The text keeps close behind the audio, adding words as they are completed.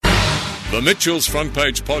The Mitchell's Front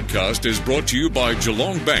Page podcast is brought to you by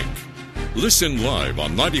Geelong Bank. Listen live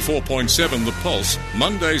on 94.7 The Pulse,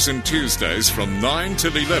 Mondays and Tuesdays from 9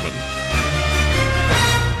 till 11.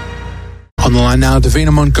 On the line now,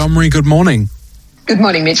 Davina Montgomery, good morning. Good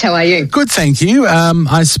morning, Mitch. How are you? Good, thank you.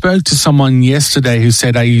 I spoke to someone yesterday who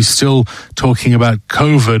said, are you still talking about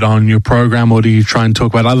COVID on your program, or do you try and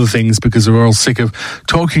talk about other things because we're all sick of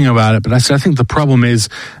talking about it? But I said, I think the problem is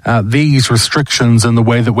these restrictions and the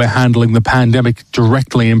way that we're handling the pandemic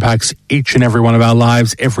directly impacts each and every one of our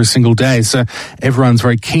lives every single day. So everyone's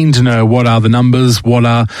very keen to know what are the numbers, what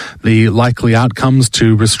are the likely outcomes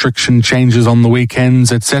to restriction changes on the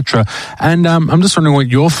weekends, etc. And I'm just wondering what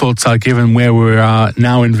your thoughts are, given where we are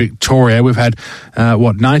now in Victoria. We've had,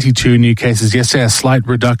 92 new cases yesterday, a slight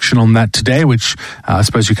reduction on that today, which I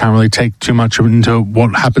suppose you can't really take too much into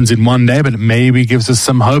what happens in one day, but it maybe gives us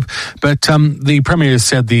some hope. But the Premier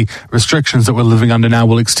said the restrictions that we're living under now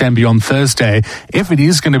will extend beyond Thursday. If it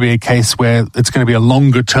is going to be a case where it's going to be a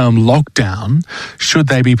longer-term lockdown, should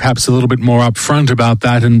they be perhaps a little bit more upfront about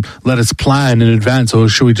that and let us plan in advance, or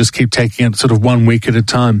should we just keep taking it sort of 1 week at a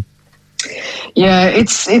time? Yeah,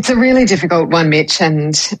 it's a really difficult one, Mitch,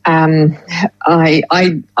 and I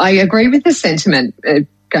agree with the sentiment.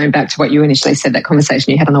 Going back to what you initially said, that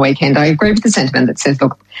conversation you had on the weekend, I agree with the sentiment that says,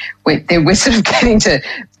 look, we're sort of getting to,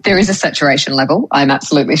 there is a saturation level. I'm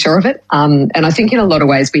absolutely sure of it. And I think in a lot of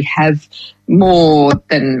ways we have more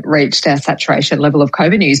than reached our saturation level of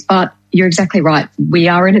COVID news. But you're exactly right. We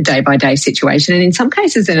are in a day-by-day situation, and in some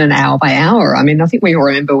cases in an hour-by-hour. I mean, I think we all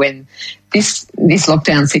remember when this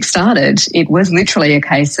lockdown 6 started, it was literally a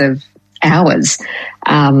case of hours.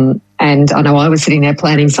 And I know I was sitting there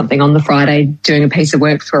planning something on the Friday, doing a piece of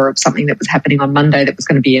work for something that was happening on Monday that was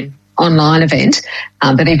going to be an online event.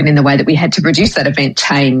 But even in the way that we had to produce that event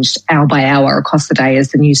changed hour by hour across the day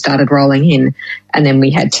as the news started rolling in. And then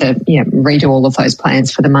we had to redo all of those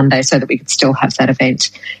plans for the Monday so that we could still have that event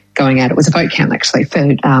going out. It was a vote count actually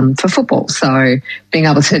for football. So being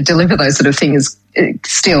able to deliver those sort of things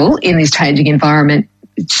still in this changing environment,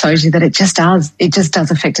 it shows you that it just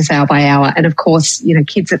does affect us hour by hour. And of course,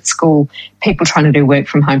 kids at school, people trying to do work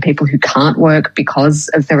from home, people who can't work because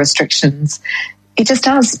of the restrictions. It just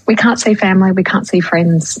does. We can't see family. We can't see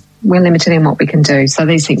friends. We're limited in what we can do. So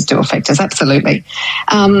these things do affect us, absolutely.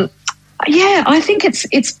 Yeah, I think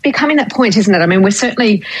it's becoming that point, isn't it? I mean, we're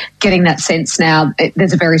certainly getting that sense now.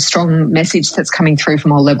 There's a very strong message that's coming through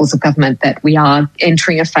from all levels of government that we are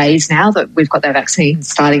entering a phase now that we've got the vaccine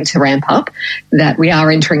starting to ramp up, that we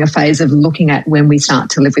are entering a phase of looking at when we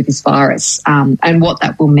start to live with this virus, and what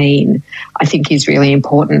that will mean, I think is really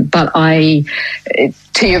important. But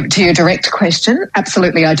to your direct question,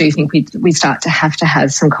 absolutely, I do think we start to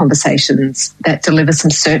have some conversations that deliver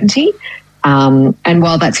some certainty. And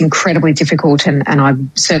while that's incredibly difficult, and I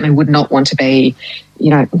certainly would not want to be,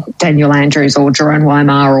 Daniel Andrews or Jerome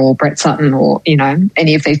Weimar or Brett Sutton or,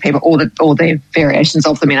 any of these people, or the variations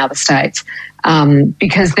of them in other states,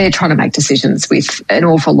 because they're trying to make decisions with an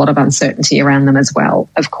awful lot of uncertainty around them as well.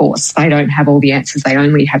 Of course, they don't have all the answers. They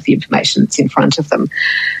only have the information that's in front of them.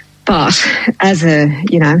 But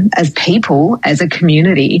as people, as a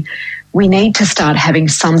community, we need to start having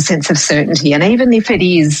some sense of certainty. And even if it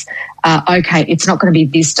is, okay, it's not going to be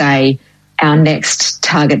this day, our next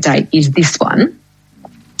target date is this one.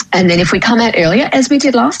 And then if we come out earlier, as we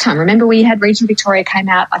did last time, remember we had Region Victoria came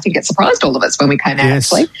out, I think it surprised all of us when we came out,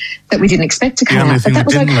 actually, that we didn't expect to come out, but that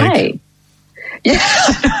was okay. Yeah.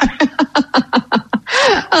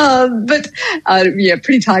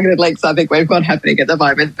 Pretty targeted leaks I think we've got happening at the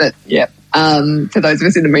moment. But yeah, for those of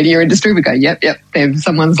us in the media industry, we go, yep,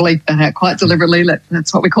 someone's leaked that out quite deliberately.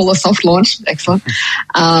 That's what we call a soft launch. Excellent.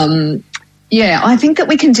 I think that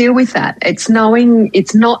we can deal with that. It's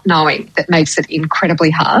not knowing that makes it incredibly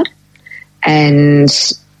hard. And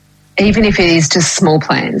even if it is just small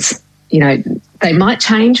plans, they might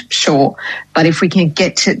change, sure, but if we can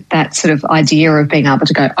get to that sort of idea of being able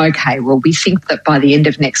to go, okay, well, we think that by the end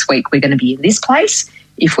of next week we're going to be in this place.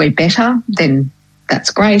 If we're better, then that's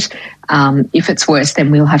great. If it's worse, then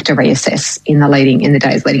we'll have to reassess in the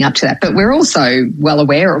days leading up to that. But we're also well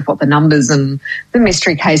aware of what the numbers and the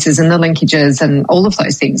mystery cases and the linkages and all of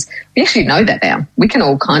those things. We actually know that now. We can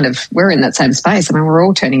all we're in that same space. I mean, we're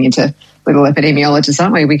all turning into little epidemiologists,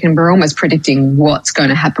 aren't we? We're almost predicting what's going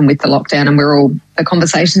to happen with the lockdown, and the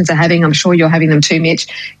conversations are having, I'm sure you're having them too,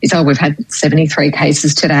 Mitch, is, we've had 73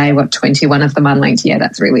 cases today, 21 of them unlinked. Yeah,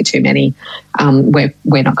 that's really too many. We're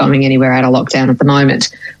not going anywhere out of lockdown at the moment.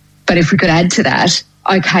 But if we could add to that,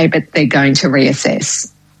 okay, but they're going to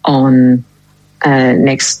reassess on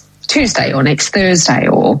next Tuesday or next Thursday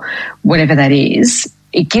or whatever that is,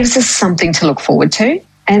 it gives us something to look forward to.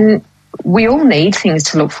 And we all need things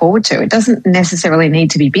to look forward to. It doesn't necessarily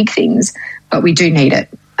need to be big things, but we do need it.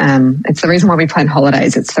 It's the reason why we plan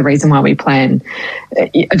holidays. It's the reason why we plan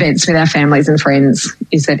events with our families and friends,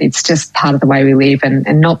 is that it's just part of the way we live,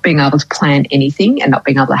 and not being able to plan anything and not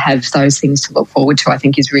being able to have those things to look forward to, I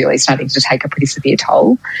think, is really starting to take a pretty severe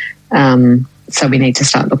toll. So we need to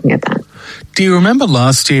start looking at that. Do you remember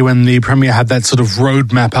last year when the Premier had that sort of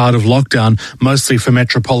roadmap out of lockdown, mostly for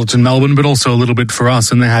metropolitan Melbourne, but also a little bit for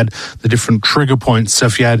us, and they had the different trigger points? So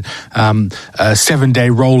if you had a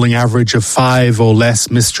 7-day rolling average of 5 or less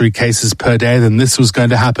mystery cases per day, then this was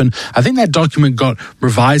going to happen. I think that document got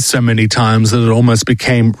revised so many times that it almost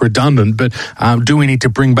became redundant, but do we need to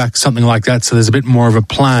bring back something like that so there's a bit more of a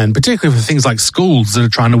plan, particularly for things like schools that are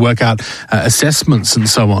trying to work out assessments and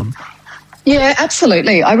so on? Yeah,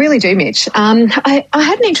 absolutely. I really do, Mitch. I've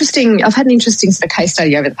had an interesting sort of case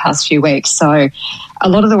study over the past few weeks. So a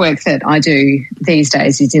lot of the work that I do these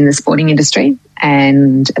days is in the sporting industry.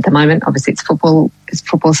 And at the moment, obviously, it's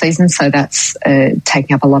football season, so that's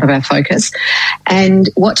taking up a lot of our focus. And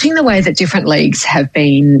watching the way that different leagues have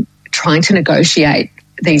been trying to negotiate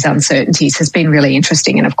these uncertainties has been really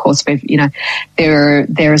interesting. And of course,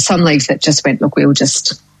 there are some leagues that just went, look, we'll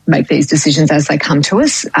just make these decisions as they come to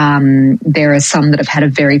us. There are some that have had a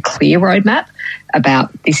very clear roadmap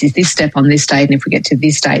about this is this step on this date, and if we get to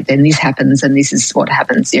this date, then this happens, and this is what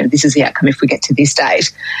happens. This is the outcome if we get to this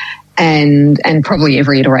date, and probably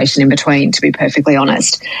every iteration in between, to be perfectly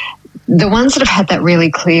honest. The ones that have had that really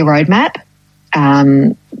clear roadmap,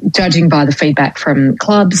 judging by the feedback from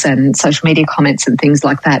clubs and social media comments and things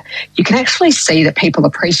like that, you can actually see that people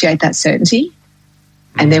appreciate that certainty.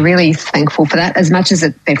 And they're really thankful for that. As much as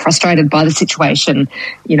they're frustrated by the situation,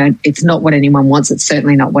 it's not what anyone wants. It's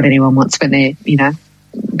certainly not what anyone wants when they're,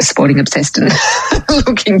 sporting obsessed and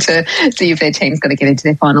looking to see if their team's going to get into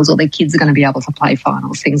their finals or their kids are going to be able to play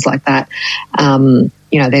finals, things like that.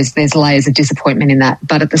 There's layers of disappointment in that.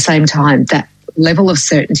 But at the same time, that level of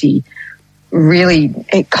certainty really,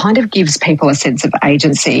 it kind of gives people a sense of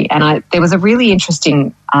agency. And there was a really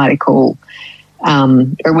interesting article.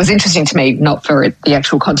 It was interesting to me, not for the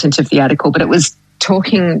actual content of the article, but it was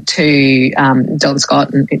talking to Don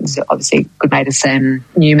Scott, and it was obviously good mate of Sam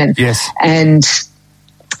Newman. Yes. And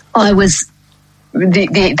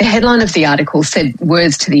the headline of the article said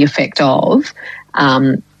words to the effect of,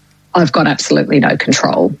 I've got absolutely no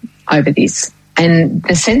control over this. And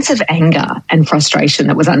the sense of anger and frustration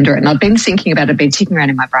that was under it, and I've been thinking about it, been ticking around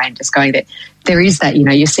in my brain, just going that there is that,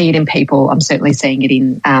 you see it in people. I'm certainly seeing it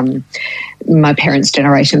in my parents'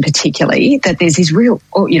 generation particularly, that there's this real,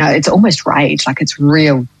 it's almost rage, like it's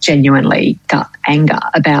real, genuinely gut anger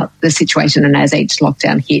about the situation, and as each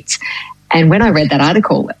lockdown hits. And when I read that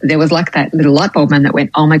article, there was like that little light bulb moment that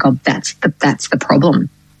went, oh my God, that's the problem,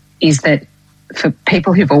 is that for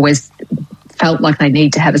people who've always felt like they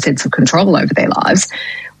need to have a sense of control over their lives,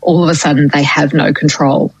 all of a sudden they have no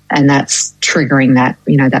control, and that's triggering that,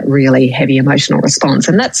 that really heavy emotional response.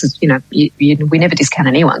 And that's, we never discount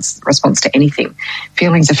anyone's response to anything.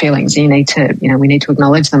 Feelings are feelings. We need to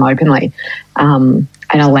acknowledge them openly and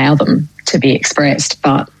allow them to be expressed.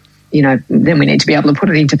 But, then we need to be able to put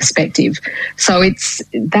it into perspective. So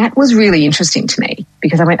that was really interesting to me,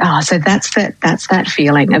 because I went, so that's that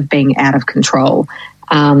feeling of being out of control.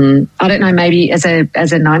 I don't know, maybe as a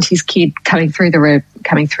 90s kid coming through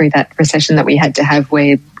that recession that we had to have,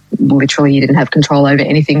 where literally you didn't have control over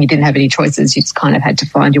anything, you didn't have any choices, you just kind of had to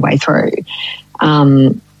find your way through.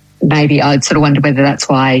 Maybe I'd sort of wonder whether that's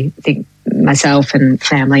why I think myself and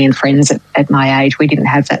family and friends at my age, we didn't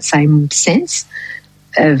have that same sense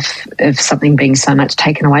of something being so much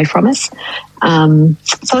taken away from us. So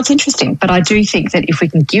it's interesting, but I do think that if we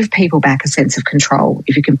can give people back a sense of control,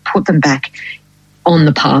 if you can put them back on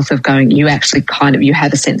the path of going, you actually you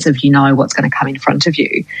have a sense of, what's going to come in front of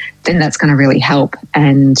you, then that's going to really help.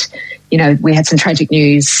 And, we had some tragic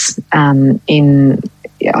news over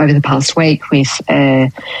the past week with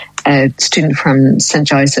a student from St.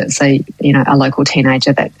 Joseph's, a local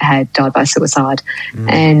teenager that had died by suicide.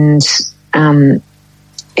 And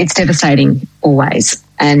it's devastating always.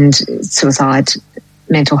 And suicide,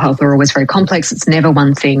 mental health are always very complex. It's never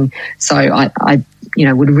one thing. So I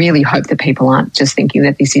would really hope that people aren't just thinking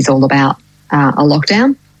that this is all about a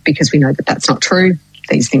lockdown, because we know that that's not true.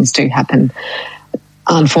 These things do happen,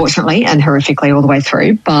 unfortunately, and horrifically all the way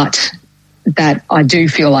through. But that I do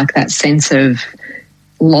feel like that sense of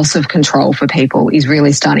loss of control for people is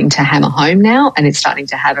really starting to hammer home now, and it's starting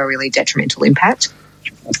to have a really detrimental impact.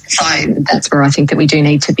 So that's where I think that we do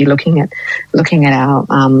need to be looking at our,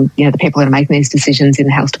 the people that are making these decisions in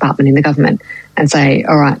the health department, in the government, and say,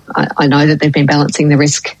 all right, I know that they've been balancing the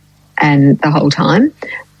risk and the whole time,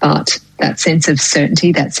 But that sense of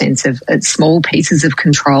certainty, that sense of small pieces of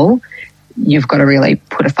control, you've got to really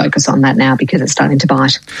put a focus on that now because it's starting to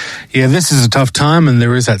bite. Yeah, this is a tough time, and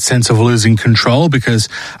there is that sense of losing control because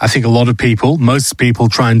I think most people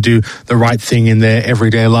try and do the right thing in their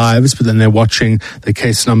everyday lives, but then they're watching the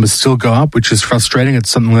case numbers still go up, which is frustrating. It's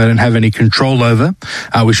something they don't have any control over.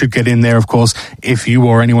 We should get in there, of course. If you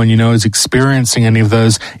or anyone you know is experiencing any of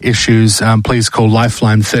those issues, please call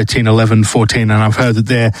Lifeline 13 11 14. And I've heard that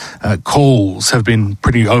their calls have been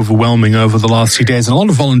pretty overwhelming over the last few days, and a lot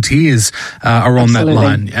of volunteers are on Absolutely. that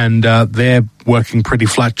line, and they're working pretty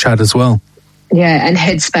flat chat as well. Yeah, and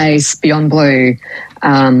Headspace, Beyond Blue,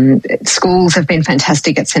 schools have been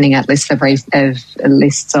fantastic at sending out lists of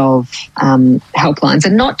helplines,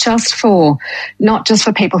 and not just for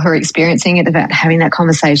people who are experiencing it, about having that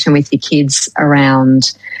conversation with your kids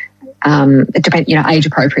around. It depends, age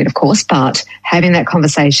appropriate, of course, but having that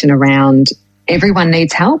conversation around everyone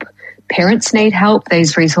needs help. Parents need help.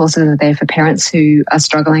 These resources are there for parents who are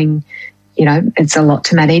struggling. It's a lot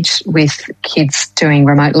to manage with kids doing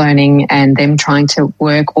remote learning and them trying to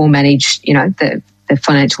work or manage, the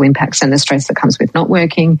financial impacts and the stress that comes with not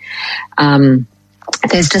working.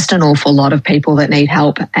 There's just an awful lot of people that need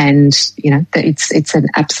help, and, it's an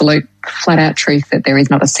absolute flat out truth that there is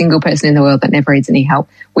not a single person in the world that never needs any help.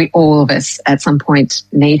 All of us at some point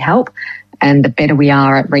need help. And the better we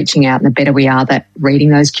are at reaching out and the better we are at reading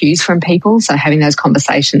those cues from people. So having those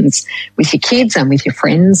conversations with your kids and with your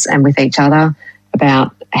friends and with each other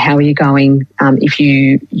about how are you going. If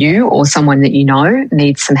you or someone that you know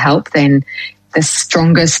needs some help, then the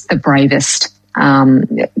strongest, the bravest,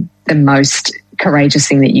 the most courageous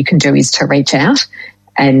thing that you can do is to reach out,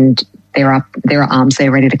 and there are arms there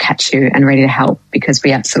ready to catch you and ready to help, because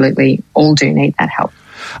we absolutely all do need that help.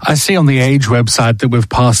 I see on the Age website that we've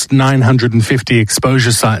passed 950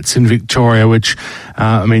 exposure sites in Victoria, which,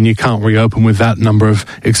 you can't reopen with that number of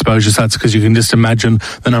exposure sites, because you can just imagine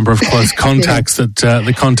the number of close contacts that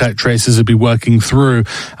the contact tracers would be working through.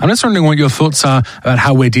 I'm just wondering what your thoughts are about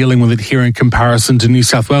how we're dealing with it here in comparison to New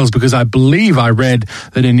South Wales, because I believe I read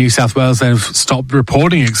that in New South Wales they've stopped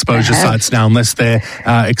reporting exposure sites now unless they're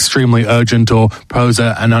extremely urgent or pose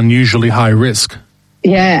an unusually high risk.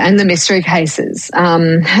 Yeah, and the mystery cases,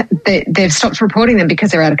 they've stopped reporting them because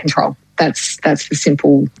they're out of control. That's the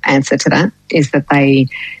simple answer to that, is that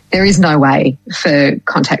there is no way for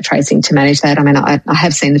contact tracing to manage that. I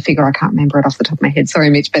have seen the figure. I can't remember it off the top of my head. Sorry,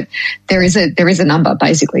 Mitch, but there is a number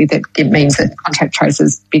basically that it means that contact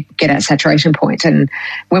tracers get at saturation point. And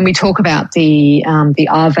when we talk about the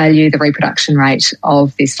R value, the reproduction rate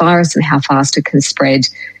of this virus and how fast it can spread,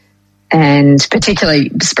 and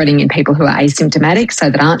particularly spreading in people who are asymptomatic, so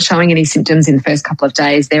that aren't showing any symptoms in the first couple of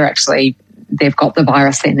days, they've got the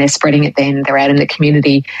virus, then they're spreading it, then they're out in the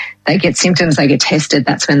community, they get symptoms, they get tested,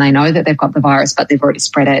 that's when they know that they've got the virus, but they've already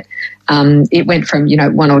spread it. It went from,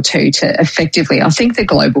 1 or 2 to effectively, I think the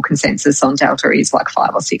global consensus on Delta is like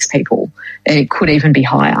 5 or 6 people, and it could even be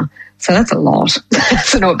higher. So that's a lot.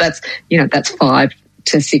 That's 5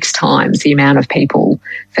 to 6 times the amount of people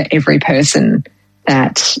for every person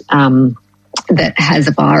that has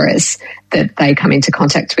a virus that they come into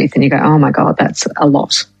contact with, and you go, oh my God, that's a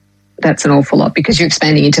lot. That's an awful lot, because you're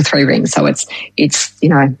expanding into 3 rings. So it's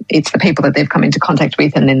the people that they've come into contact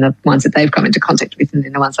with, and then the ones that they've come into contact with, and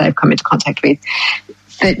then the ones they've come into contact with.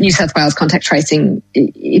 But New South Wales contact tracing,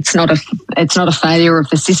 it's not a failure of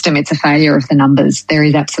the system, it's a failure of the numbers. There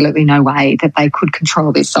is absolutely no way that they could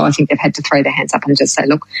control this. So I think they've had to throw their hands up and just say,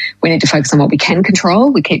 look, we need to focus on what we can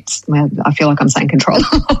control. I feel like I'm saying control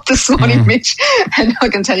a lot this morning, Mitch, and I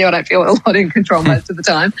can tell you I don't feel a lot in control most of the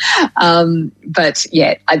time. But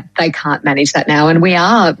yeah, they can't manage that now. And we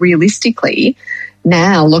are realistically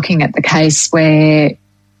now looking at the case where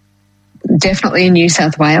definitely in New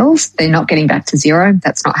South Wales, they're not getting back to zero.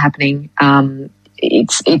 That's not happening.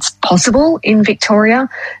 It's possible in Victoria,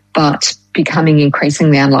 but becoming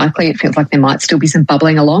increasingly unlikely. It feels like there might still be some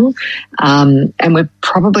bubbling along. And we're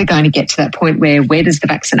probably going to get to that point where does the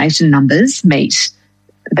vaccination numbers meet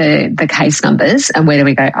the case numbers, and where do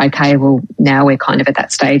we go, okay, well, now we're kind of at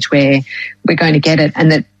that stage where we're going to get it.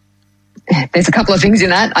 And that there's a couple of things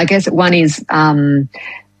in that. I guess one is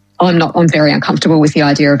I'm very uncomfortable with the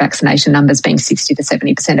idea of vaccination numbers being 60 to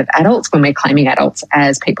 70% of adults when we're claiming adults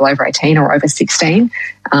as people over 18 or over 16,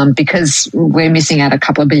 because we're missing out a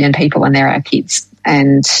couple of billion people and they're our kids.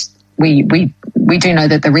 And we do know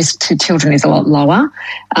that the risk to children is a lot lower,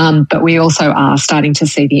 but we also are starting to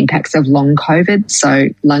see the impacts of long COVID, so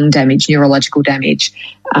lung damage, neurological damage,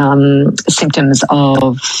 symptoms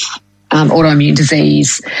of autoimmune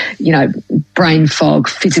disease, brain fog,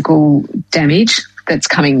 physical damage that's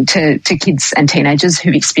coming to kids and teenagers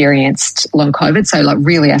who've experienced long COVID. So like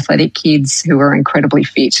really athletic kids who are incredibly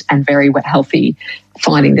fit and very healthy,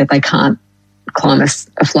 finding that they can't climb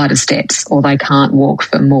a flight of steps or they can't walk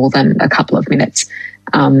for more than a couple of minutes.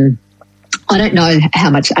 I don't know how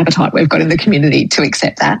much appetite we've got in the community to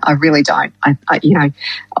accept that. I really don't.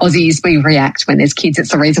 Aussies, we react when there's kids.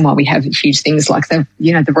 It's the reason why we have huge things like the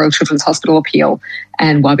Royal Children's Hospital appeal,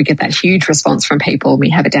 and why we get that huge response from people. We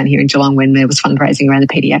have it down here in Geelong when there was fundraising around the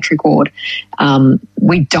paediatric ward.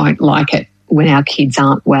 We don't like it when our kids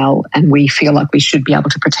aren't well, and we feel like we should be able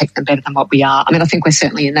to protect them better than what we are. I mean, I think we're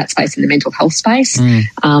certainly in that space, in the mental health space,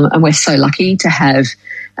 and we're so lucky to have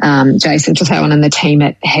Jason Tatowan and the team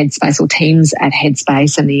at Headspace, or teams at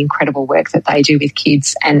Headspace, and the incredible work that they do with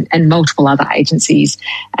kids, and multiple other agencies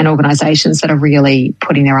and organisations that are really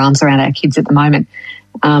putting their arms around our kids at the moment.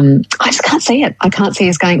 I just can't see it. I can't see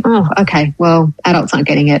us going, oh, okay, well, adults aren't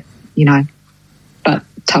getting it, but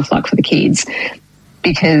tough luck for the kids.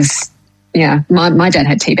 Because, my dad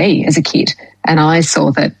had TB as a kid, and I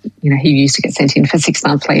saw that, he used to get sent in for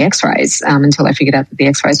 6-monthly x-rays until they figured out that the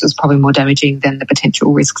x-rays was probably more damaging than the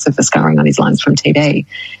potential risks of the scarring on his lungs from TB.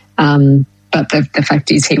 But the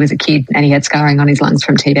fact is he was a kid and he had scarring on his lungs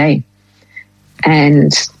from TB.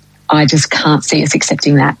 And I just can't see us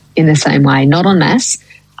accepting that in the same way, not en masse.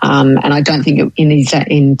 And I don't think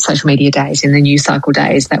in social media days, in the news cycle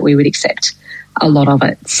days, that we would accept a lot of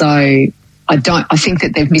it. So I think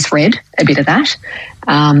that they've misread a bit of that.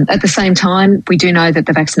 At the same time, we do know that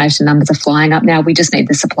the vaccination numbers are flying up now. We just need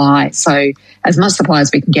the supply. So as much supply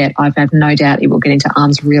as we can get, I have no doubt it will get into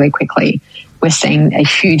arms really quickly. We're seeing a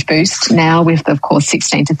huge boost now with, of course,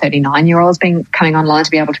 16 to 39-year-olds coming online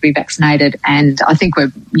to be able to be vaccinated. And I think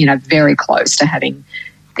we're, very close to having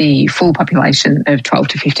the full population of 12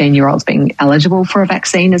 to 15-year-olds being eligible for a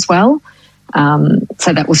vaccine as well.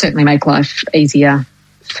 So that will certainly make life easier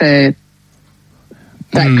for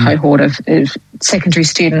that cohort of secondary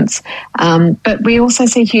students. But we also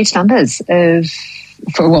see huge numbers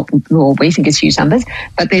for what we think is huge numbers,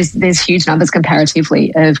 but there's huge numbers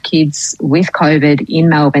comparatively of kids with COVID in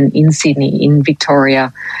Melbourne, in Sydney, in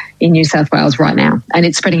Victoria, in New South Wales right now. And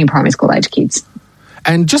it's spreading in primary school age kids.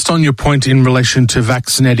 And just on your point in relation to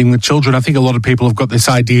vaccinating the children, I think a lot of people have got this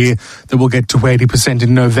idea that we'll get to 80%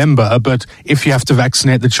 in November, but if you have to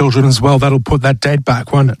vaccinate the children as well, that'll put that date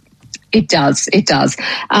back, won't it? It does.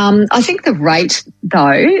 I think the rate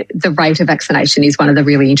of vaccination is one of the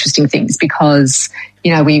really interesting things, because,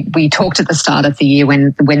 we talked at the start of the year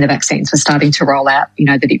when the vaccines were starting to roll out,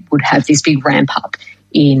 that it would have this big ramp up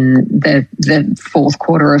in the fourth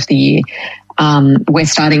quarter of the year. We're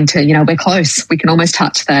starting to, we're close. We can almost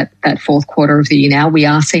touch that fourth quarter of the year now. We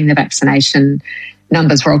are seeing the vaccination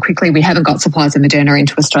numbers roll quickly. We haven't got supplies of Moderna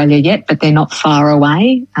into Australia yet, but they're not far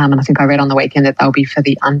away. And I think I read on the weekend that they'll be for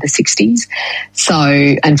the under 60s. So,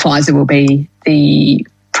 and Pfizer will be the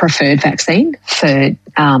preferred vaccine for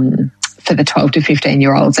the 12 to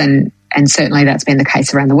 15-year-olds. And certainly that's been the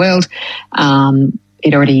case around the world.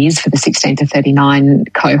 It already is for the 16 to 39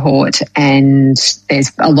 cohort. And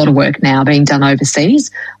there's a lot of work now being done overseas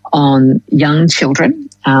on young children.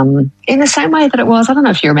 In the same way that it was, I don't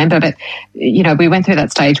know if you remember, but, we went through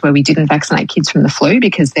that stage where we didn't vaccinate kids from the flu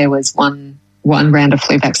because there was one round of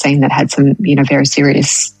flu vaccine that had some, very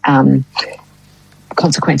serious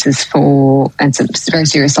consequences and some very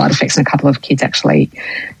serious side effects, and a couple of kids actually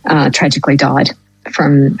tragically died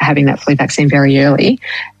from having that flu vaccine very early.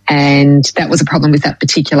 And that was a problem with that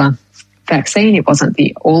particular vaccine. It wasn't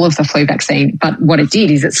all of the flu vaccine, but what it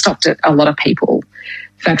did is it stopped a lot of people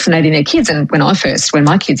vaccinating their kids. And when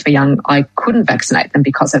my kids were young, I couldn't vaccinate them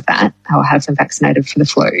because of that. I'll have them vaccinated for the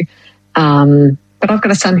flu. But I've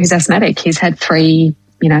got a son who's asthmatic. He's had three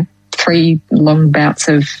long bouts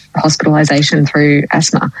of hospitalisation through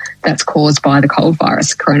asthma that's caused by the cold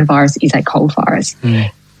virus. Coronavirus is a cold virus.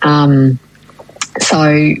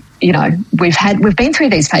 So, we've been through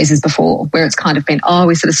these phases before where it's kind of been,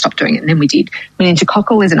 we sort of stopped doing it and then we did.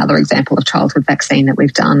 Meningococcal is another example of childhood vaccine that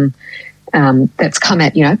we've done. That's come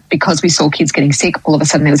at, because we saw kids getting sick, all of a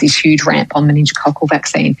sudden there was this huge ramp on meningococcal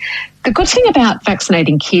vaccine. The good thing about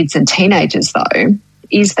vaccinating kids and teenagers, though,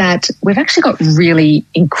 is that we've actually got really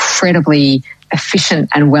incredibly efficient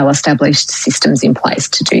and well-established systems in place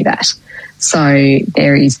to do that. So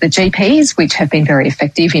there is the GPs, which have been very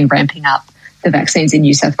effective in ramping up the vaccines in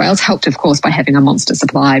New South Wales, helped, of course, by having a monster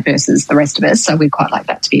supply versus the rest of us. So we'd quite like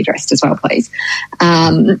that to be addressed as well, please.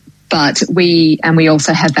 But we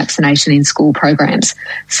also have vaccination in school programs.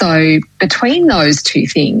 So between those two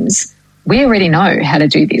things, we already know how to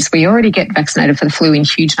do this. We already get vaccinated for the flu in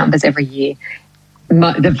huge numbers every year.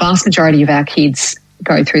 The vast majority of our kids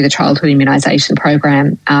go through the childhood immunisation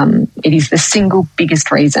program. It is the single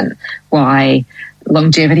biggest reason why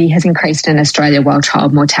longevity has increased in Australia while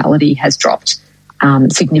child mortality has dropped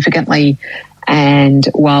significantly. And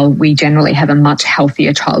while we generally have a much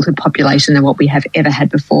healthier childhood population than what we have ever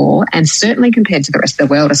had before, and certainly compared to the rest of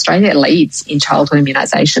the world, Australia leads in childhood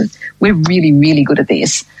immunisation. We're really, really good at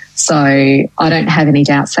this. So I don't have any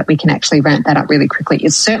doubts that we can actually ramp that up really quickly.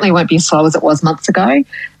 It certainly won't be as slow as it was months ago.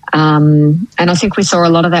 And I think we saw a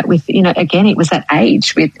lot of that with, again, it was that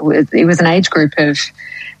age. It was an age group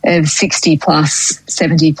of 60 plus,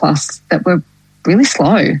 70 plus that were really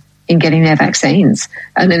slow in getting their vaccines.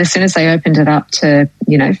 And then as soon as they opened it up to,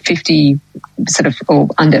 50 or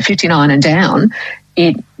under 59 and down,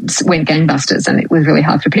 it went gangbusters, and it was really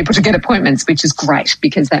hard for people to get appointments, which is great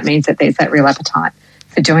because that means that there's that real appetite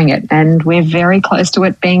for doing it. And we're very close to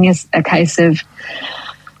it being a case of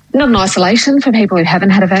not an isolation for people who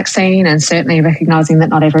haven't had a vaccine, and certainly recognising that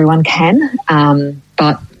not everyone can,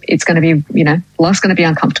 but it's going to be, life's going to be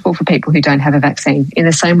uncomfortable for people who don't have a vaccine. In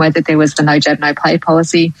the same way that there was the no jab, no play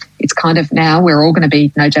policy, it's kind of now we're all going to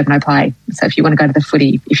be no jab, no play. So if you want to go to the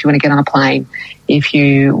footy, if you want to get on a plane, if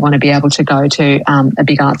you want to be able to go to a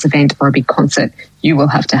big arts event or a big concert, you will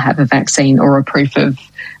have to have a vaccine or a proof of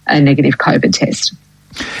a negative COVID test.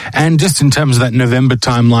 And just in terms of that November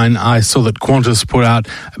timeline, I saw that Qantas put out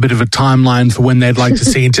a bit of a timeline for when they'd like to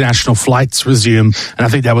see international flights resume. And I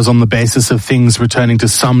think that was on the basis of things returning to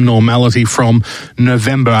some normality from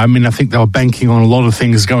November. I mean, I think they were banking on a lot of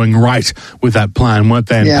things going right with that plan, weren't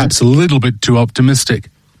they? And perhaps a little bit too optimistic.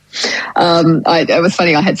 It was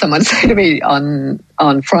funny. I had someone say to me on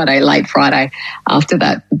Friday, late Friday, after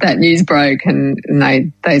that news broke, and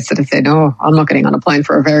they sort of said, "Oh, I'm not getting on a plane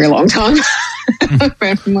for a very long time."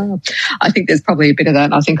 Well, I think there's probably a bit of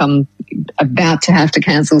that. I think I'm about to have to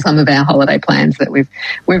cancel some of our holiday plans that we've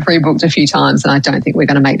rebooked a few times, and I don't think we're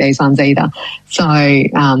going to make these ones either. So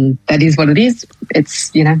that is what it is.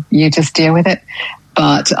 It's you just deal with it.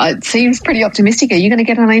 But it seems pretty optimistic. Are you going to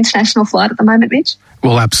get on an international flight at the moment, Mitch?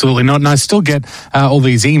 Well, absolutely not. And I still get all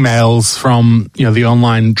these emails from, the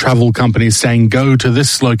online travel companies saying, go to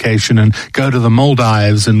this location and go to the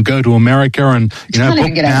Maldives and go to America and, you can't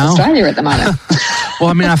even get out of Australia at the moment. Well,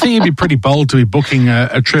 I mean, I think it'd be pretty bold to be booking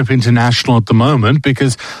a trip international at the moment,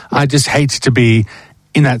 because I just hate to be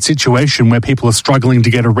in that situation where people are struggling to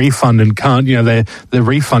get a refund and can't. The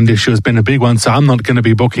refund issue has been a big one, so I'm not going to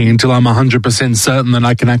be booking until I'm 100% certain that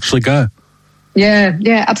I can actually go. Yeah,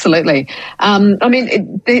 absolutely. I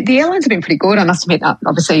mean, the airlines have been pretty good, I must admit,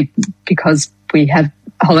 obviously, because we have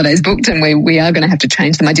holidays booked and we are going to have to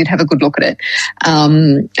change them. I did have a good look at it.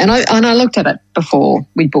 And I looked at it before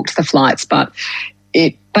we booked the flights, but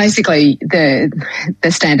it basically, the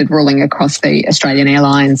standard ruling across the Australian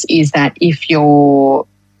airlines is that if your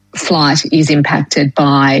flight is impacted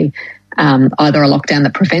by either a lockdown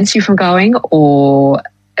that prevents you from going or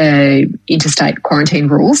interstate quarantine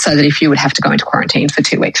rules, so that if you would have to go into quarantine for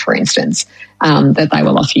 2 weeks, for instance, that they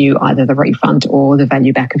will offer you either the refund or the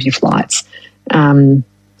value back of your flights. I'm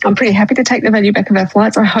pretty happy to take the value back of our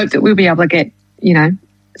flights. I hope that we'll be able to get,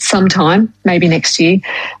 sometime, maybe next year,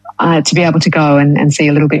 to be able to go and see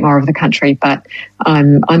a little bit more of the country. But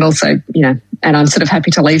I'm also, and I'm sort of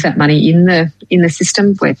happy to leave that money in the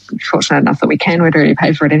system. We're fortunate enough that we can. We'd already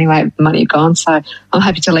paid for it anyway. The money had gone. So I'm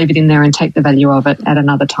happy to leave it in there and take the value of it at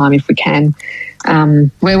another time if we can.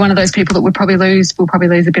 We're one of those people that we'll probably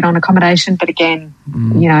lose a bit on accommodation. But again,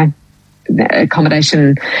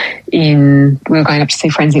 accommodation we were going up to see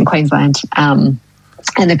friends in Queensland, and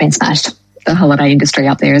they've been smashed. The holiday industry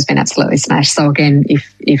up there has been absolutely smashed. So again,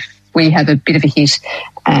 if we have a bit of a hit,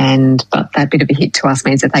 but that bit of a hit to us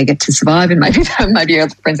means that they get to survive, and maybe your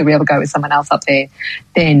friends will be able to go with someone else up there,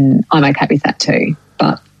 then I'm okay with that too.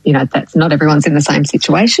 But that's not everyone's in the same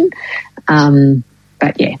situation.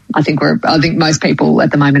 But yeah, I think most people at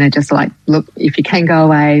the moment are just like, look, if you can go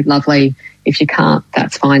away, lovely. If you can't,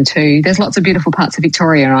 that's fine too. There's lots of beautiful parts of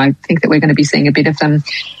Victoria, and I think that we're going to be seeing a bit of them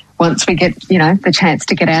once we get, the chance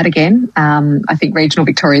to get out again. I think regional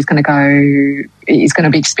Victoria is going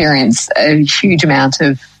to experience a huge amount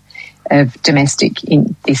of domestic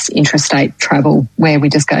in this intrastate travel, where we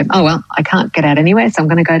just go, oh, well, I can't get out anywhere, so I'm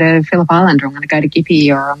going to go to Phillip Island, or I'm going to go to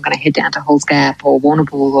Gippy, or I'm going to head down to Halls Gap or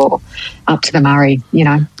Warrnambool or up to the Murray,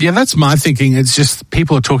 Yeah, that's my thinking. It's just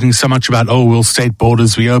people are talking so much about, will state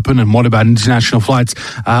borders reopen, and what about international flights?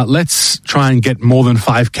 Let's try and get more than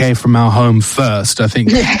 5K from our home first, I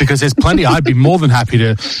think, because there's plenty. I'd be more than happy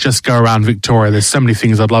to just go around Victoria. There's so many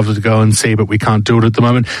things I'd love to go and see, but we can't do it at the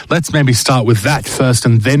moment. Let's maybe start with that first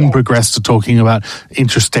and then progress to talking about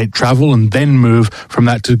interstate travel, and then move from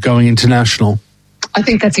that to going international. I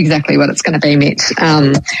think that's exactly what it's going to be, Mitch.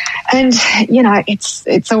 And you know,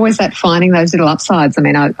 it's always that finding those little upsides. I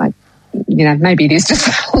mean, I you know, maybe it is just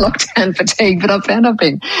lockdown fatigue, but I've found I've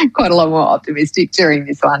been quite a lot more optimistic during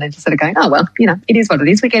this one and just sort of going, oh, well, you know, it is what it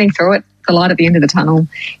is. We're getting through it. The light at the end of the tunnel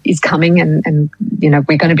is coming and you know,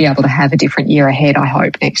 we're going to be able to have a different year ahead, I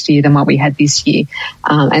hope, next year than what we had this year,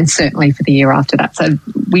 and certainly for the year after that. So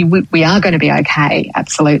we are going to be okay,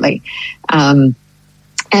 absolutely.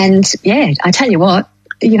 And, yeah, I tell you what,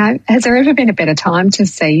 you know, has there ever been a better time to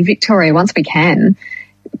see Victoria once we can,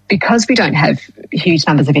 because we don't have huge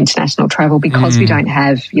numbers of international travel, because we don't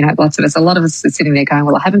have, you know, a lot of us are sitting there going,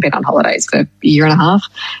 well, I haven't been on holidays for a year and a half.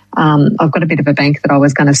 I've got a bit of a bank that I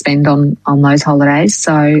was going to spend on those holidays.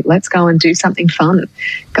 So let's go and do something fun.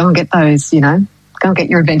 Go and get those, you know, go and get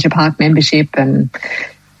your Adventure Park membership and,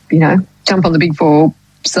 you know, jump on the Big 4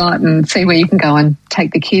 site and see where you can go and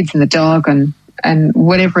take the kids and the dog and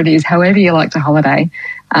whatever it is, however you like to holiday.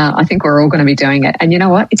 I think we're all going to be doing it. And you know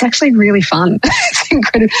what? It's actually really fun. It's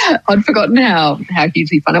incredible. I'd forgotten how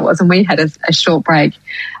hugely fun it was. And we had a short break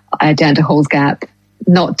down to Halls Gap,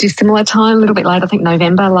 not dissimilar time, a little bit late, I think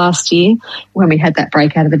November last year, when we had that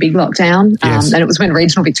break out of the big lockdown. Yes. And it was when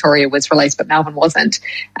Regional Victoria was released, but Melbourne wasn't.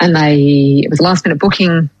 And it was last minute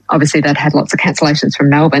booking. Obviously, they'd had lots of cancellations from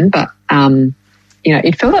Melbourne, but you know,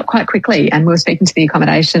 it filled up quite quickly, and we were speaking to the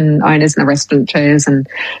accommodation owners and the restaurateurs and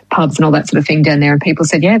pubs and all that sort of thing down there, and people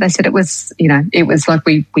said, yeah, they said it was, you know, it was like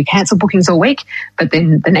we cancelled bookings all week, but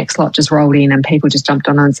then the next lot just rolled in and people just jumped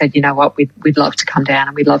on and said, you know what, we'd love to come down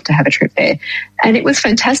and we'd love to have a trip there. And it was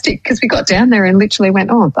fantastic because we got down there and literally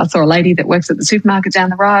went, oh, I saw a lady that works at the supermarket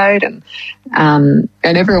down the road, and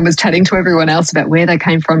everyone was chatting to everyone else about where they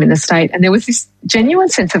came from in the state, and there was this genuine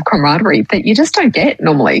sense of camaraderie that you just don't get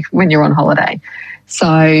normally when you're on holiday.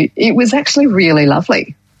 So it was actually really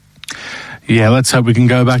lovely. Yeah, let's hope we can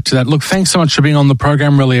go back to that. Look, thanks so much for being on the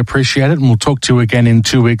program. Really appreciate it. And we'll talk to you again in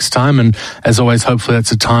 2 weeks' time. And as always, hopefully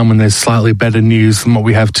that's a time when there's slightly better news than what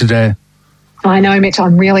we have today. I know, Mitch.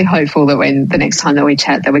 I'm really hopeful that when the next time that we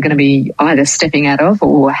chat, that we're going to be either stepping out of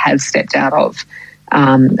or have stepped out of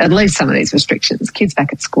at least some of these restrictions. Kids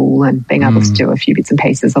back at school and being able to do a few bits and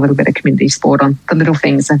pieces, a little bit of community sport on the little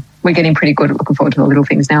things. And we're getting pretty good at looking forward to the little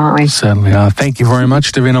things now, aren't we? Certainly are. Thank you very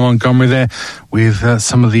much, Davina Montgomery there, with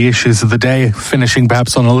some of the issues of the day, finishing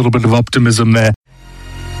perhaps on a little bit of optimism there.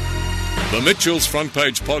 The Mitchell's Front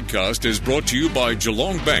Page podcast is brought to you by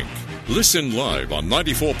Geelong Bank. Listen live on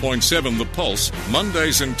 94.7 The Pulse,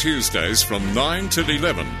 Mondays and Tuesdays from 9 till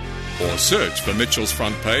 11. Or search for Mitchell's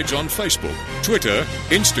Front Page on Facebook, Twitter,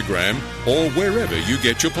 Instagram, or wherever you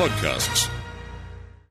get your podcasts.